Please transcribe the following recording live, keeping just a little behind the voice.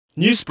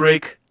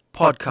Newsbreak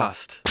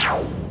podcast.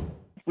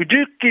 We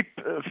do keep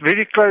a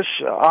very close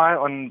eye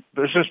on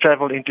business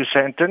travel into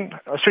Sandton,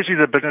 especially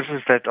the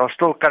businesses that are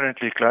still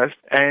currently closed.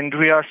 And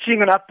we are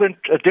seeing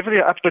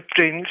definitely an upward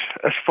trend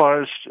as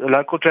far as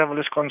local travel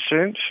is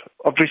concerned.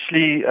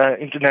 Obviously,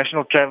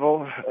 international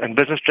travel and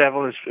business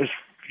travel is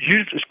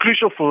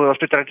crucial for the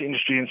hospitality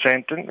industry in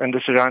Sandton and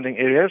the surrounding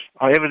areas.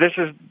 However, this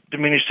has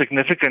diminished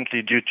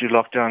significantly due to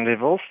lockdown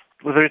levels.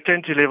 With a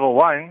return to level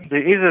 1,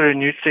 there is a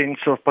renewed sense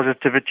of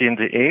positivity in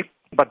the air.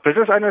 But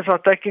business owners are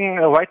taking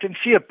a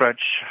wait-and-see approach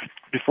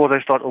before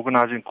they start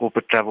organising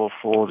corporate travel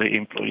for their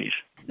employees.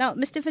 Now,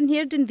 Mr. Van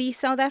Heerden, the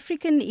South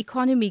African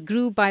economy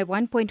grew by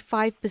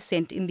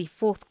 1.5% in the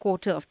fourth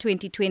quarter of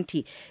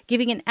 2020,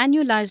 giving an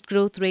annualized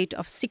growth rate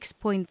of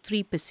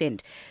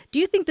 6.3%. Do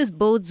you think this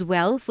bodes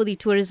well for the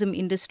tourism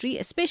industry,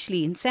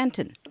 especially in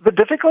Sandton? The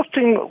difficult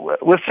thing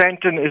with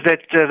Sandton is that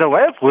the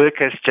way of work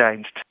has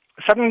changed.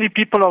 Suddenly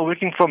people are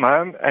working from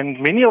home, and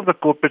many of the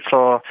corporates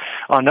are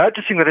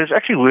noticing that it's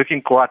actually working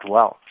quite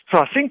well. So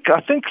I think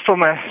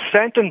from a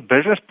Sandton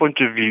business point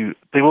of view,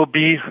 there will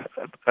be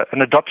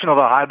an adoption of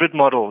a hybrid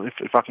model,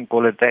 if I can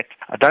call it that.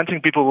 I don't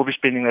think people will be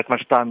spending that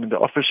much time in the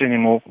office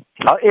anymore.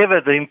 However,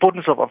 the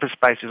importance of office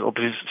space is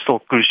obviously still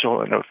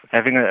crucial, and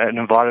having an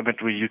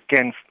environment where you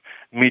can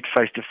meet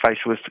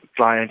face-to-face with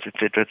clients,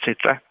 etc.,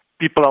 etc.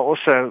 People are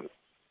also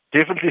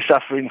definitely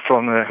suffering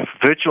from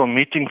virtual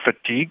meeting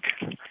fatigue.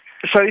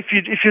 So if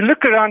you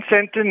look around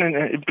Sandton, and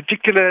in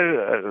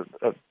particular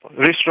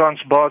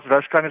restaurants, bars,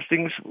 those kind of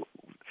things,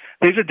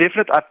 there's a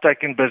definite uptake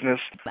in business.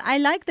 I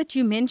like that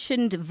you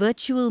mentioned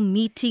virtual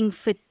meeting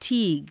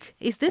fatigue.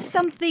 Is this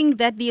something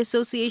that the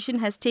association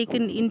has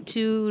taken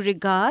into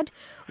regard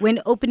when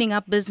opening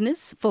up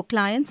business for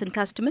clients and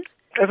customers?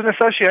 As an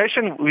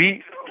association,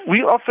 we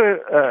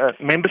offer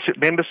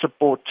member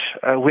support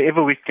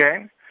wherever we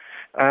can.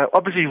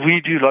 Obviously, we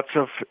do lots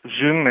of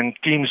Zoom and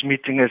Teams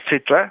meetings,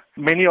 etc.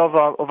 Many of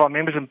our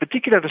members, in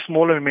particular the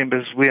smaller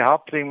members, we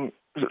help them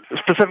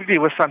specifically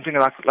with something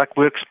like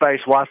workspace,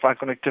 Wi-Fi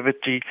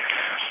connectivity,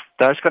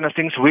 those kind of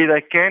things, where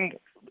they can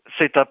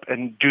set up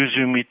and do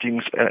Zoom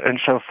meetings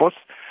and so forth.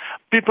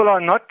 People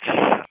are not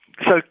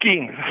so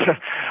keen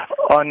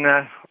on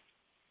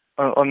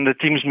the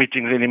Teams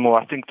meetings anymore.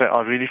 I think they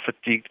are really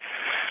fatigued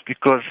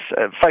because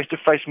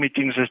face-to-face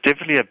meetings is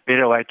definitely a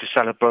better way to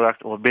sell a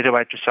product or a better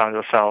way to sell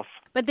yourself.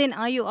 But then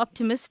are you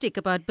optimistic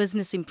about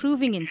business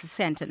improving in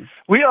Sandton?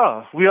 We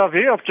are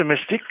very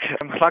optimistic.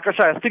 Like I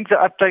say, I think the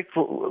uptake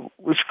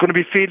was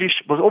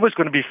always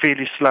going to be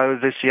fairly slow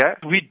this year.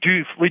 We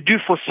do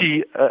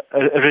foresee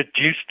a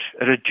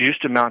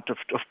reduced amount of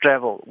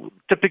travel.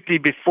 Typically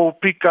before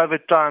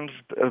pre-COVID times,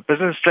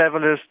 business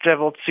travelers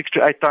traveled 6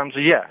 to 8 times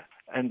a year.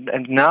 And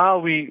now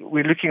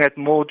we're looking at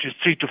more to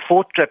 3 to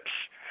 4 trips,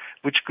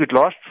 which could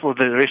last for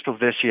the rest of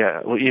this year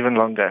or even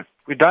longer.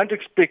 We don't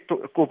expect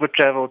corporate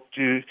travel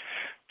to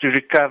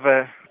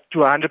recover to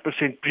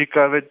 100%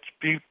 pre-COVID,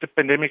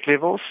 pre-pandemic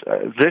levels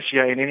this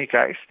year in any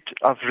case.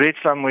 I've read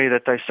somewhere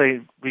that they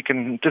say we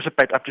can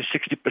anticipate up to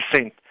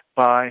 60%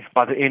 by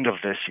the end of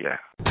this year.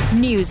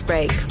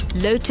 Newsbreak,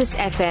 Lotus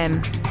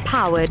FM,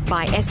 powered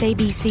by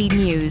SABC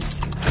News.